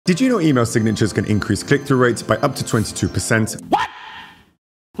Did you know email signatures can increase click-through rates by up to 22%? What?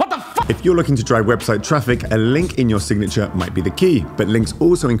 What the fuck? If you're looking to drive website traffic, a link in your signature might be the key, but links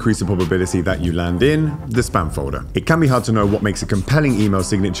also increase the probability that you land in the spam folder. It can be hard to know what makes a compelling email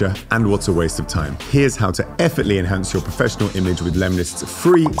signature and what's a waste of time. Here's how to effortlessly enhance your professional image with Lemlist's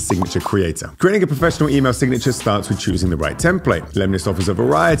free signature creator. Creating a professional email signature starts with choosing the right template. Lemlist offers a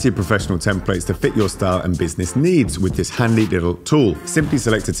variety of professional templates to fit your style and business needs with this handy little tool. Simply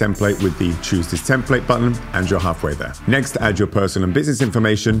select a template with the Choose This Template button and you're halfway there. Next, add your personal and business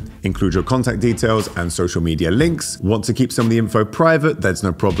information, include your contact details and social media links. Want to keep some of the info private? There's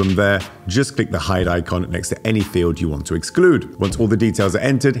no problem there. Just click the hide icon next to any field you want to exclude. Once all the details are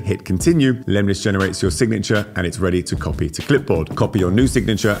entered, hit continue. Lemlist generates your signature and it's ready to copy to clipboard. Copy your new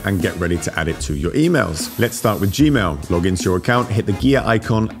signature and get ready to add it to your emails. Let's start with Gmail. Log into your account, hit the gear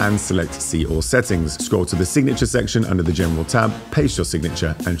icon and select See All Settings. Scroll to the signature section under the General tab, paste your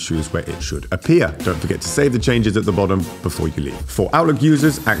signature and choose where it should appear. Don't forget to save the changes at the bottom before you leave. For Outlook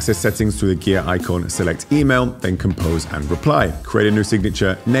users, access settings through the gear icon, select email, then compose and reply. Create a new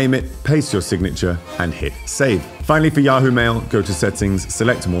signature, name it, paste your signature and hit save. Finally, for Yahoo Mail, go to settings,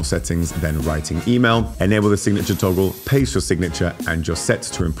 select more settings, then writing email, enable the signature toggle, paste your signature and you're set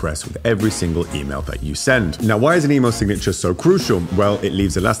to impress with every single email that you send. Now, why is an email signature so crucial? Well, it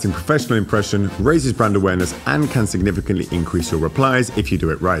leaves a lasting professional impression, raises brand awareness and can significantly increase your replies if you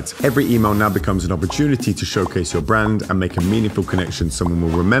do it right. Every email now becomes an opportunity to showcase your brand and make a meaningful connection someone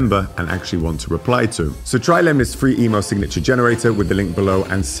will remember and actually want to reply to. So try Lemlist's free email signature generator with the link below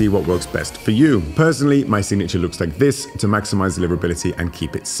and see what works best for you. Personally, my signature looks like this to maximize deliverability and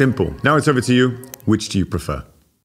keep it simple. Now it's over to you. Which do you prefer?